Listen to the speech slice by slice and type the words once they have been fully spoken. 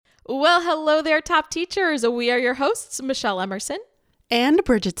Well, hello there, top teachers. We are your hosts, Michelle Emerson. And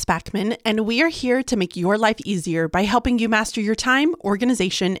Bridget Spackman, and we are here to make your life easier by helping you master your time,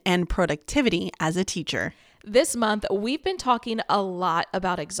 organization, and productivity as a teacher. This month, we've been talking a lot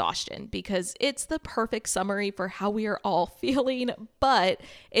about exhaustion because it's the perfect summary for how we are all feeling. But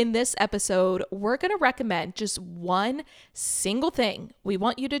in this episode, we're going to recommend just one single thing we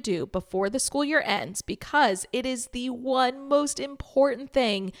want you to do before the school year ends because it is the one most important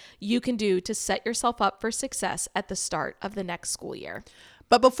thing you can do to set yourself up for success at the start of the next school year.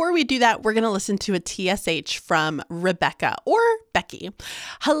 But before we do that, we're going to listen to a TSH from Rebecca or Becky.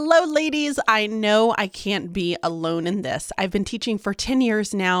 Hello, ladies. I know I can't be alone in this. I've been teaching for 10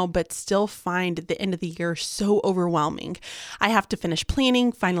 years now, but still find the end of the year so overwhelming. I have to finish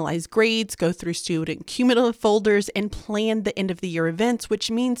planning, finalize grades, go through student cumulative folders, and plan the end of the year events,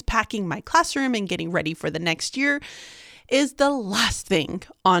 which means packing my classroom and getting ready for the next year is the last thing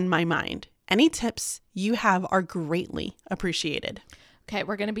on my mind. Any tips you have are greatly appreciated. Okay,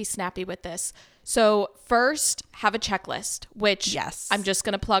 we're going to be snappy with this. So first, have a checklist, which I'm just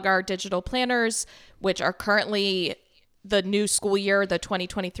going to plug our digital planners, which are currently the new school year, the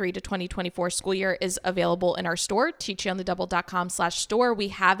 2023 to 2024 school year is available in our store, teachyonthedouble.com/store. We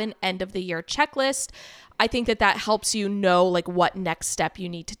have an end of the year checklist. I think that helps you know like what next step you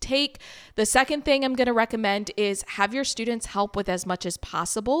need to take. The second thing I'm going to recommend is have your students help with as much as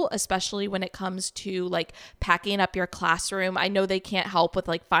possible, especially when it comes to like packing up your classroom. I know they can't help with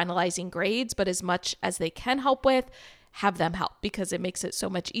like finalizing grades, but as much as they can help with, have them help because it makes it so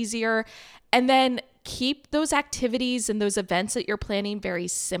much easier. And then keep those activities and those events that you're planning very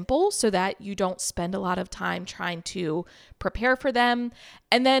simple so that you don't spend a lot of time trying to prepare for them.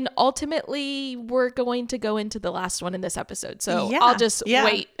 And then ultimately, we're going to go into the last one in this episode. So I'll just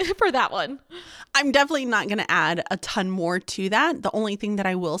wait for that one. I'm definitely not going to add a ton more to that. The only thing that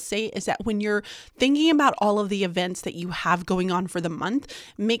I will say is that when you're thinking about all of the events that you have going on for the month,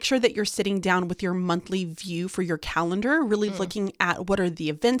 make sure that you're sitting down with your monthly view for your calendar, really looking at what are the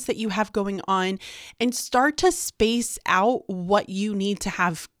events that you have going on and start to space out what you need to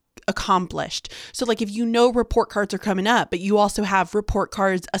have accomplished. So like if you know report cards are coming up, but you also have report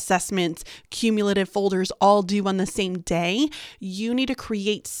cards, assessments, cumulative folders all due on the same day, you need to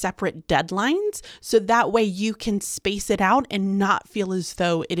create separate deadlines so that way you can space it out and not feel as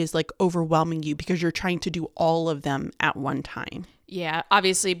though it is like overwhelming you because you're trying to do all of them at one time. Yeah,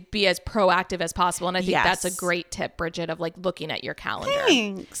 obviously be as proactive as possible. And I think that's a great tip, Bridget, of like looking at your calendar.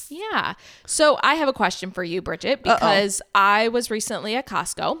 Thanks. Yeah. So I have a question for you, Bridget, because I was recently at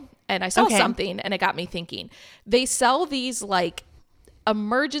Costco and I saw something and it got me thinking. They sell these like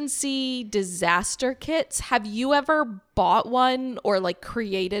emergency disaster kits. Have you ever bought one or like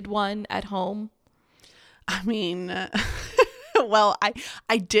created one at home? I mean... Well,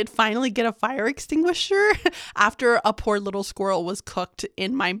 I did finally get a fire extinguisher after a poor little squirrel was cooked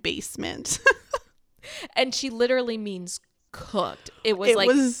in my basement. And she literally means cooked. It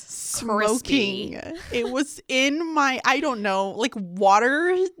was smoking. Crispy. It was in my, I don't know, like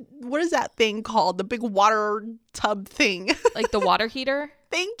water. What is that thing called? The big water tub thing. Like the water heater?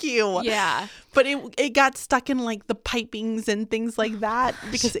 Thank you. Yeah. But it got stuck in like the pipings and things like that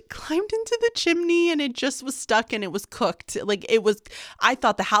because it climbed into the chimney and it just was stuck and it was cooked. Like it was, I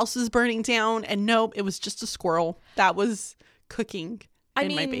thought the house was burning down and nope, it was just a squirrel that was cooking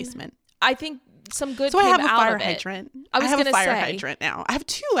in my basement. I think some good so came I have a out fire of it. hydrant. I have a fire hydrant now. I have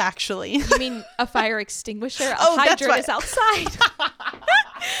two actually. You mean a fire extinguisher? A that's hydrant right. is outside.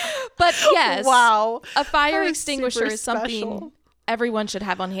 But yes, wow, a fire extinguisher is something everyone should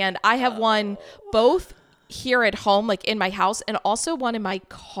have on hand. I have one both here at home, like in my house, and also one in my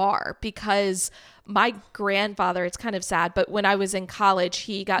car because my grandfather, it's kind of sad, but when I was in college,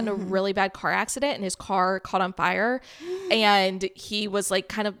 he got in a really bad car accident and his car caught on fire and he was like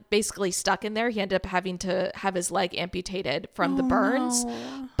kind of basically stuck in there. He ended up having to have his leg amputated from the burns.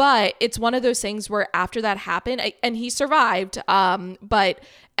 No. But it's one of those things where after that happened, and he survived, but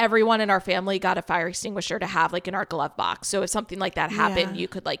everyone in our family got a fire extinguisher to have like in our glove box. So if something like that happened, you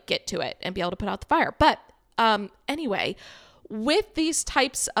could like get to it and be able to put out the fire. But anyway, with these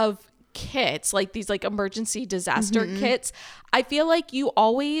types of kits, like these like emergency disaster kits, I feel like you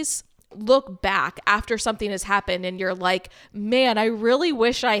always look back after something has happened and you're like, man, I really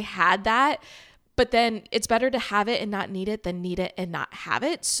wish I had that. But then it's better to have it and not need it than need it and not have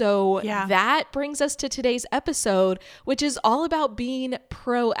it. So that brings us to today's episode, which is all about being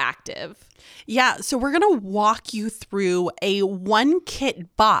proactive. Yeah, so we're going to walk you through a one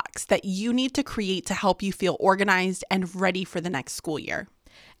kit box that you need to create to help you feel organized and ready for the next school year.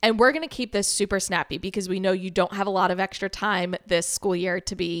 And we're going to keep this super snappy because we know you don't have a lot of extra time this school year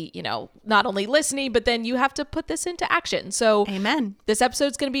to be, not only listening, but then you have to put this into action. So amen. This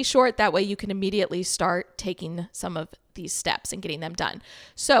episode's going to be short. That way you can immediately start taking some of these steps and getting them done.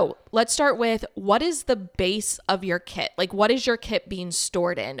 So let's start with, what is the base of your kit? Like, what is your kit being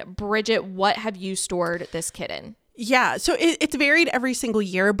stored in? Bridget, what have you stored this kit in? Yeah, so it's varied every single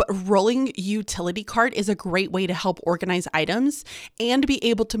year, but rolling utility cart is a great way to help organize items and be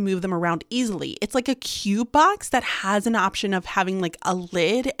able to move them around easily. It's like a cube box that has an option of having like a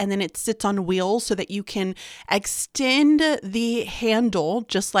lid, and then it sits on wheels so that you can extend the handle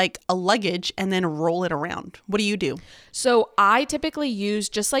just like a luggage and then roll it around. What do you do? So I typically use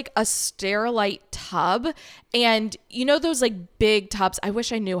just like a Sterilite tub, and those like big tubs, I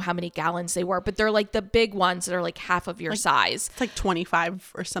wish I knew how many gallons they were, but they're like the big ones that are like half of your size. It's like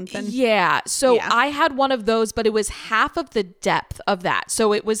 25 or something. Yeah. So I had one of those, but it was half of the depth of that.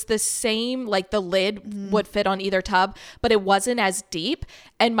 So it was the same, like the lid would fit on either tub, but it wasn't as deep.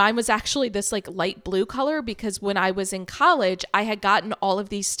 And mine was actually this like light blue color because when I was in college, I had gotten all of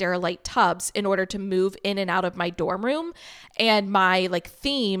these Sterilite tubs in order to move in and out of my dorm room. And my like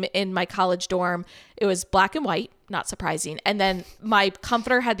theme in my college dorm, it was black and white, not surprising. And then my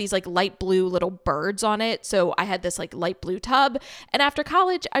comforter had these like light blue little birds on it. So I had this like light blue tub. And after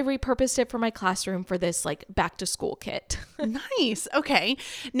college, I repurposed it for my classroom for this like back to school kit. Nice. Okay.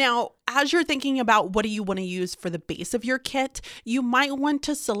 Now, as you're thinking about what do you want to use for the base of your kit, you might want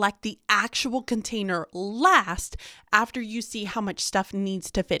to select the actual container last after you see how much stuff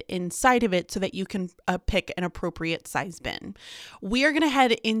needs to fit inside of it so that you can pick an appropriate size bin. We are going to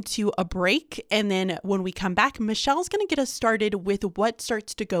head into a break, and then when we come back, Michelle's going to get us started with what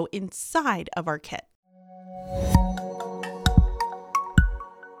starts to go inside of our kit.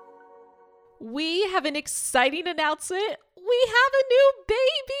 We have an exciting announcement. We have a new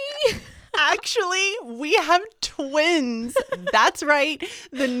baby. Actually, we have twins. That's right.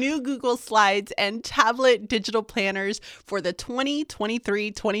 The new Google Slides and tablet digital planners for the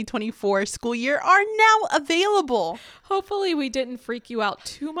 2023-2024 school year are now available. Hopefully we didn't freak you out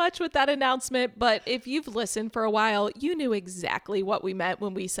too much with that announcement, but if you've listened for a while, you knew exactly what we meant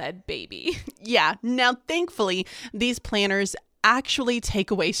when we said baby. Yeah. Now, thankfully, these planners actually take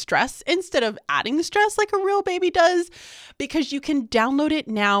away stress instead of adding stress like a real baby does, because you can download it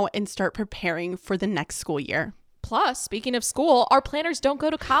now and start preparing for the next school year. Plus, speaking of school, our planners don't go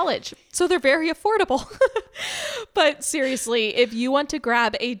to college, so they're very affordable. But seriously, if you want to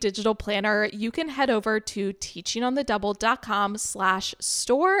grab a digital planner, you can head over to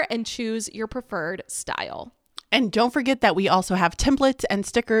teachingonthedouble.com/store and choose your preferred style. And don't forget that we also have templates and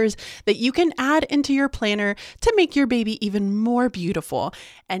stickers that you can add into your planner to make your baby even more beautiful.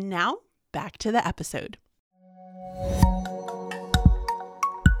 And now, back to the episode.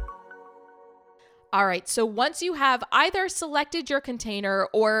 All right, so once you have either selected your container,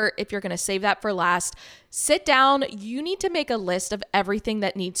 or if you're going to save that for last, sit down. You need to make a list of everything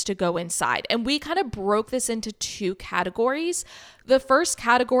that needs to go inside. And we kind of broke this into two categories. The first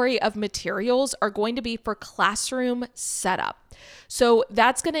category of materials are going to be for classroom setup. So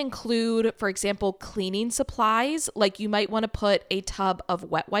that's going to include, for example, cleaning supplies. Like you might want to put a tub of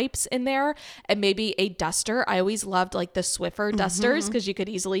wet wipes in there and maybe a duster. I always loved like the Swiffer dusters because you could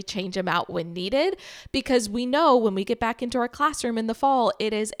easily change them out when needed, because we know when we get back into our classroom in the fall,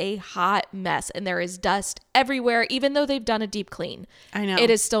 it is a hot mess and there is dust everywhere. Even though they've done a deep clean, I know it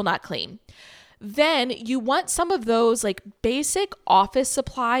is still not clean. Then you want some of those like basic office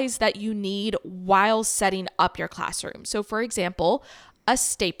supplies that you need while setting up your classroom. So for example, a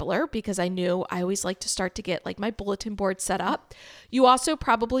stapler, because I always like to start to get like my bulletin board set up. You also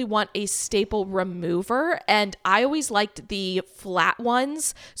probably want a staple remover. And I always liked the flat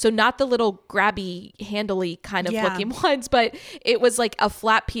ones. So not the little grabby, handly kind of looking ones, but it was like a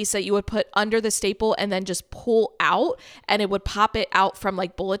flat piece that you would put under the staple and then just pull out, and it would pop it out from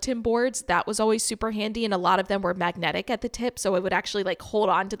like bulletin boards. That was always super handy. And a lot of them were magnetic at the tip. So it would actually like hold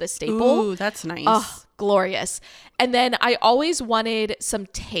on to the staple. Ooh, that's nice. Oh, glorious. And then I always wanted some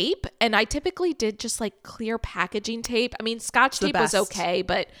tape, and I typically did just like clear packaging tape. I mean, Scotch tape was okay,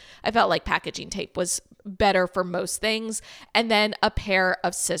 but I felt like packaging tape was better for most things. And then a pair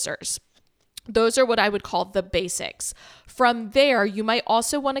of scissors. Those are what I would call the basics. From there, you might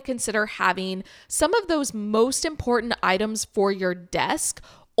also want to consider having some of those most important items for your desk,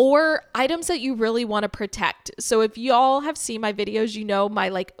 or items that you really want to protect. So if y'all have seen my videos, you know my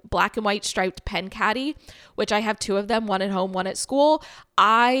like black and white striped pen caddy, which I have 2 of them, one at home, one at school.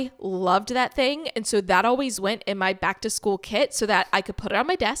 I loved that thing. And so that always went in my back to school kit so that I could put it on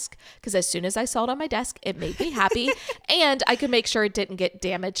my desk, because as soon as I saw it on my desk, it made me happy and I could make sure it didn't get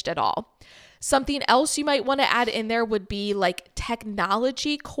damaged at all. Something else you might want to add in there would be like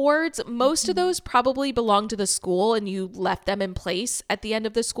technology cords. Most of those probably belong to the school and you left them in place at the end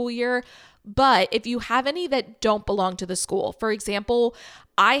of the school year. But if you have any that don't belong to the school, for example,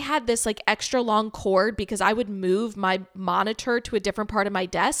 I had this like extra long cord because I would move my monitor to a different part of my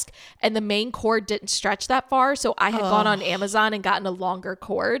desk and the main cord didn't stretch that far. So I had gone on Amazon and gotten a longer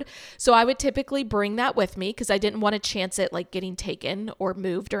cord. So I would typically bring that with me because I didn't want to chance it like getting taken or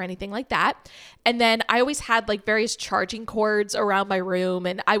moved or anything like that. And then I always had like various charging cords around my room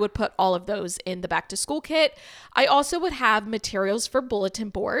and I would put all of those in the back to school kit. I also would have materials for bulletin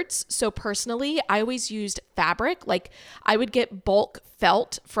boards. So personally, I always used fabric. Like I would get bulk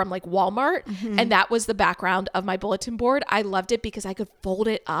felt from like Walmart, and that was the background of my bulletin board. I loved it because I could fold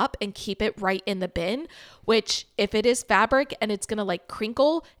it up and keep it right in the bin, which if it is fabric and it's going to like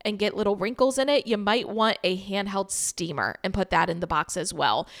crinkle and get little wrinkles in it, you might want a handheld steamer and put that in the box as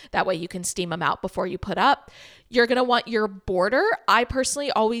well. That way you can steam them out before you put up. You're going to want your border. I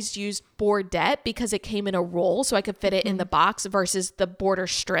personally always used Bordette because it came in a roll so I could fit it in the box versus the border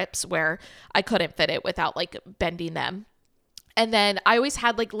strips where I couldn't fit it without like bending them. And then I always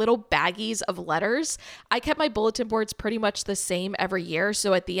had like little baggies of letters. I kept my bulletin boards pretty much the same every year.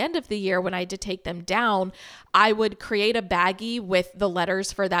 So at the end of the year, when I had to take them down, I would create a baggie with the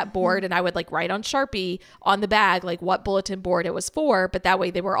letters for that board. And I would like write on Sharpie on the bag, like what bulletin board it was for. But that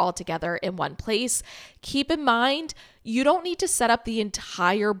way they were all together in one place. Keep in mind, you don't need to set up the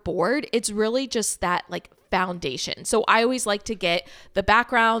entire board. It's really just that like foundation. So I always like to get the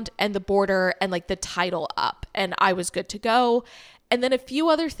background and the border and like the title up, and I was good to go. And then a few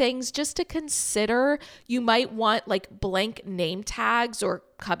other things just to consider. You might want like blank name tags or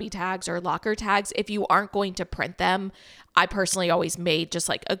cubby tags or locker tags if you aren't going to print them. I personally always made just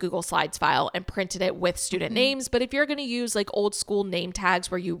like a Google Slides file and printed it with student names. But if you're going to use like old school name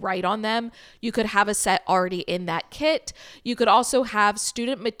tags where you write on them, you could have a set already in that kit. You could also have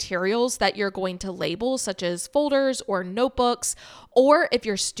student materials that you're going to label, such as folders or notebooks. Or if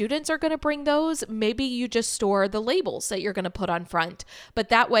your students are going to bring those, maybe you just store the labels that you're going to put on front. But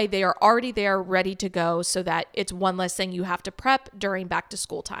that way they are already there ready to go so that it's one less thing you have to prep during back to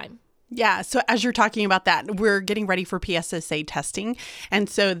school time. Yeah. So as you're talking about that, we're getting ready for PSSA testing. And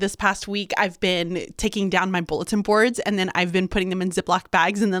so this past week, I've been taking down my bulletin boards and then I've been putting them in Ziploc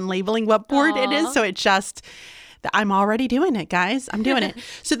bags and then labeling what board it is. So it just... I'm already doing it, guys. I'm doing it.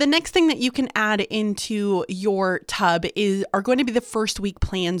 So the next thing that you can add into your tub are going to be the first week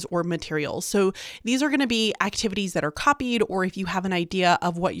plans or materials. So these are going to be activities that are copied, or if you have an idea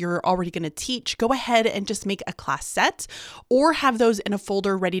of what you're already going to teach, go ahead and just make a class set or have those in a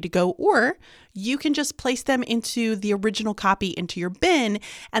folder ready to go, or you can just place them into the original copy into your bin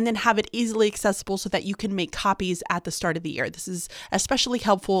and then have it easily accessible so that you can make copies at the start of the year. This is especially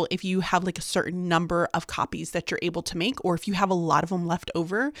helpful if you have like a certain number of copies that you're able to make, or if you have a lot of them left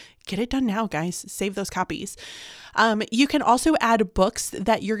over, get it done now, guys. Save those copies. You can also add books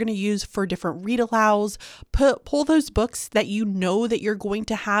that you're going to use for different read alouds. Pull those books that you know that you're going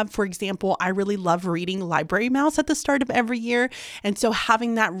to have. For example, I really love reading Library Mouse at the start of every year. And so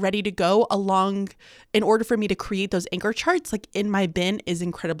having that ready to go along in order for me to create those anchor charts like in my bin is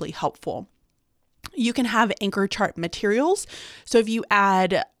incredibly helpful. You can have anchor chart materials. So if you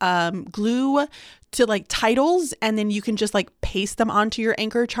add glue to like titles and then you can just like paste them onto your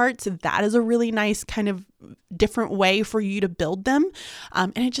anchor charts, that is a really nice kind of different way for you to build them.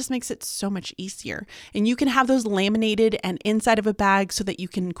 And it just makes it so much easier. And you can have those laminated and inside of a bag so that you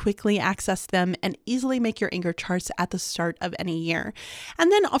can quickly access them and easily make your anchor charts at the start of any year.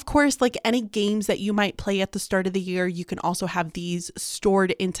 And then of course, like any games that you might play at the start of the year, you can also have these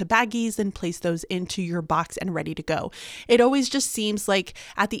stored into baggies and place those into your box and ready to go. It always just seems like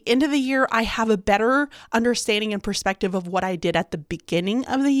at the end of the year, I have a better understanding and perspective of what I did at the beginning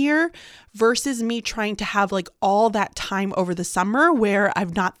of the year versus me trying to have like all that time over the summer where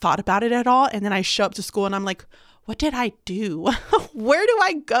I've not thought about it at all. And then I show up to school and I'm like, what did I do? Where do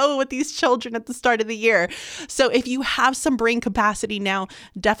I go with these children at the start of the year? So if you have some brain capacity now,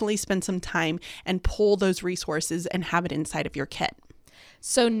 definitely spend some time and pull those resources and have it inside of your kit.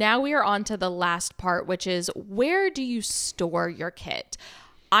 So now we are on to the last part, which is where do you store your kit?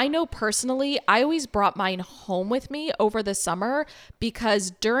 I know personally, I always brought mine home with me over the summer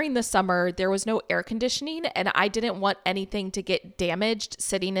because during the summer, there was no air conditioning and I didn't want anything to get damaged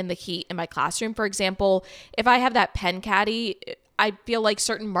sitting in the heat in my classroom. For example, if I have that pen caddy, I feel like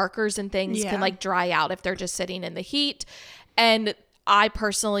certain markers and things can like dry out if they're just sitting in the heat. And I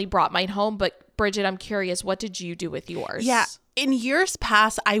personally brought mine home, but Bridget, I'm curious, what did you do with yours? Yeah. In years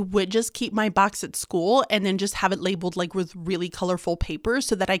past, I would just keep my box at school and then just have it labeled like with really colorful paper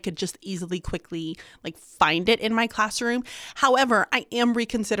so that I could just easily, quickly like find it in my classroom. However, I am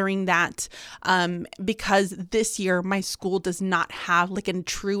reconsidering that because this year my school does not have like a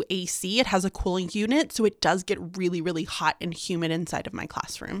true AC. It has a cooling unit, so it does get really, really hot and humid inside of my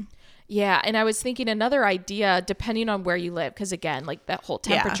classroom. Yeah. And I was thinking another idea, depending on where you live, because again, like that whole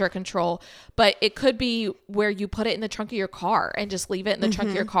temperature control, but it could be where you put it in the trunk of your car and just leave it in the trunk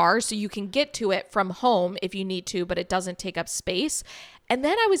of your car so you can get to it from home if you need to, but it doesn't take up space. And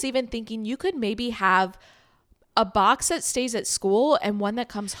then I was even thinking you could maybe have a box that stays at school and one that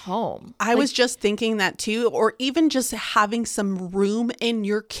comes home. I was just thinking that too, or even just having some room in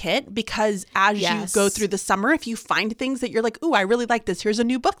your kit, because as you go through the summer, if you find things that you're like, ooh, I really like this, here's a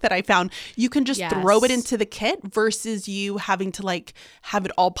new book that I found, you can just throw it into the kit versus you having to like have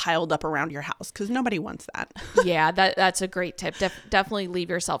it all piled up around your house, because nobody wants that. Yeah, that's a great tip. Definitely leave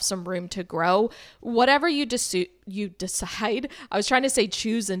yourself some room to grow. Whatever you decide. I was trying to say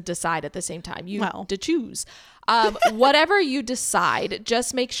choose and decide at the same time. To choose. Whatever you decide,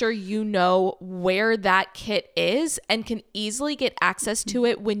 just make sure you know where that kit is and can easily get access to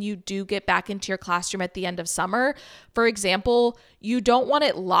it when you do get back into your classroom at the end of summer. For example, you don't want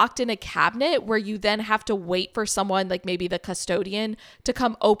it locked in a cabinet where you then have to wait for someone, like maybe the custodian, to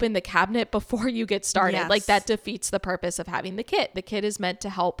come open the cabinet before you get started. Yes. Like that defeats the purpose of having the kit. The kit is meant to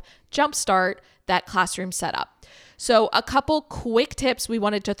help jumpstart that classroom setup. So a couple quick tips we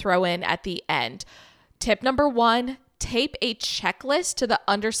wanted to throw in at the end. Tip number 1, tape a checklist to the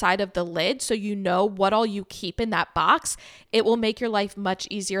underside of the lid so you know what all you keep in that box. It will make your life much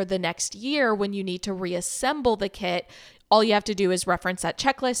easier the next year when you need to reassemble the kit. All you have to do is reference that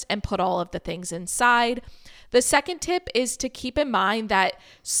checklist and put all of the things inside. The second tip is to keep in mind that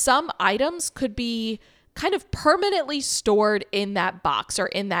some items could be kind of permanently stored in that box or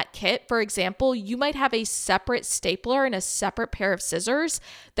in that kit. For example, you might have a separate stapler and a separate pair of scissors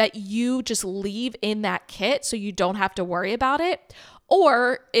that you just leave in that kit so you don't have to worry about it.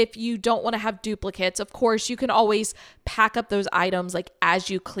 Or if you don't want to have duplicates, of course, you can always pack up those items like as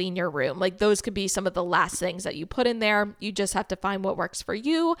you clean your room. Like those could be some of the last things that you put in there. You just have to find what works for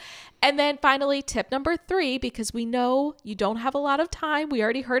you. And then finally, tip number 3, because we know you don't have a lot of time. We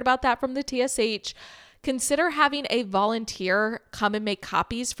already heard about that from the TSH. Consider having a volunteer come and make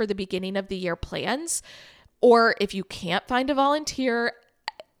copies for the beginning of the year plans. Or if you can't find a volunteer,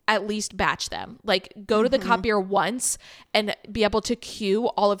 at least batch them. Like go to the copier once and be able to queue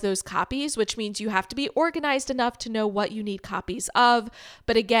all of those copies, which means you have to be organized enough to know what you need copies of.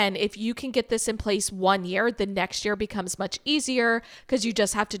 But again, if you can get this in place one year, the next year becomes much easier because you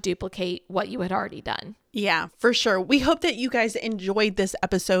just have to duplicate what you had already done. Yeah, for sure. We hope that you guys enjoyed this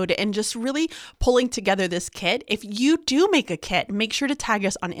episode and just really pulling together this kit. If you do make a kit, make sure to tag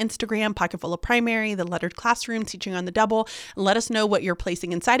us on Instagram, Pocketful of Primary, The Lettered Classroom, Teaching on the Double. Let us know what you're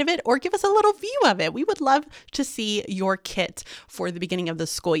placing inside of it or give us a little view of it. We would love to see your kit for the beginning of the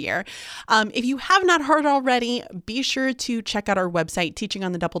school year. If you have not heard already, be sure to check out our website,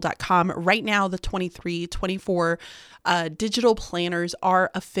 teachingonthedouble.com. Right now, the 23-24 digital planners are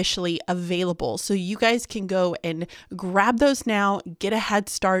officially available. So you guys can go and grab those now, get a head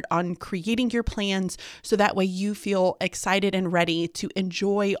start on creating your plans so that way you feel excited and ready to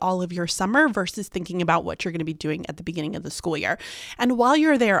enjoy all of your summer versus thinking about what you're going to be doing at the beginning of the school year. And while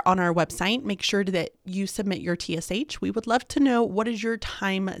you're there on our website, make sure that you submit your TSH. We would love to know what is your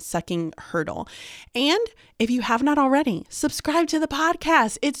time-sucking hurdle. And if you have not already, subscribe to the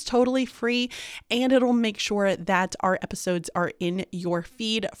podcast. It's totally free and it'll make sure that our episodes are in your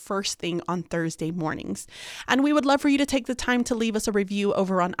feed first thing on Thursday mornings. And we would love for you to take the time to leave us a review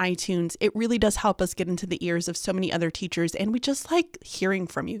over on iTunes. It really does help us get into the ears of so many other teachers, and we just like hearing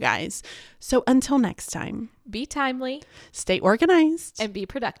from you guys. So until next time, be timely, stay organized, and be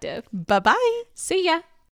productive. Bye-bye. See ya.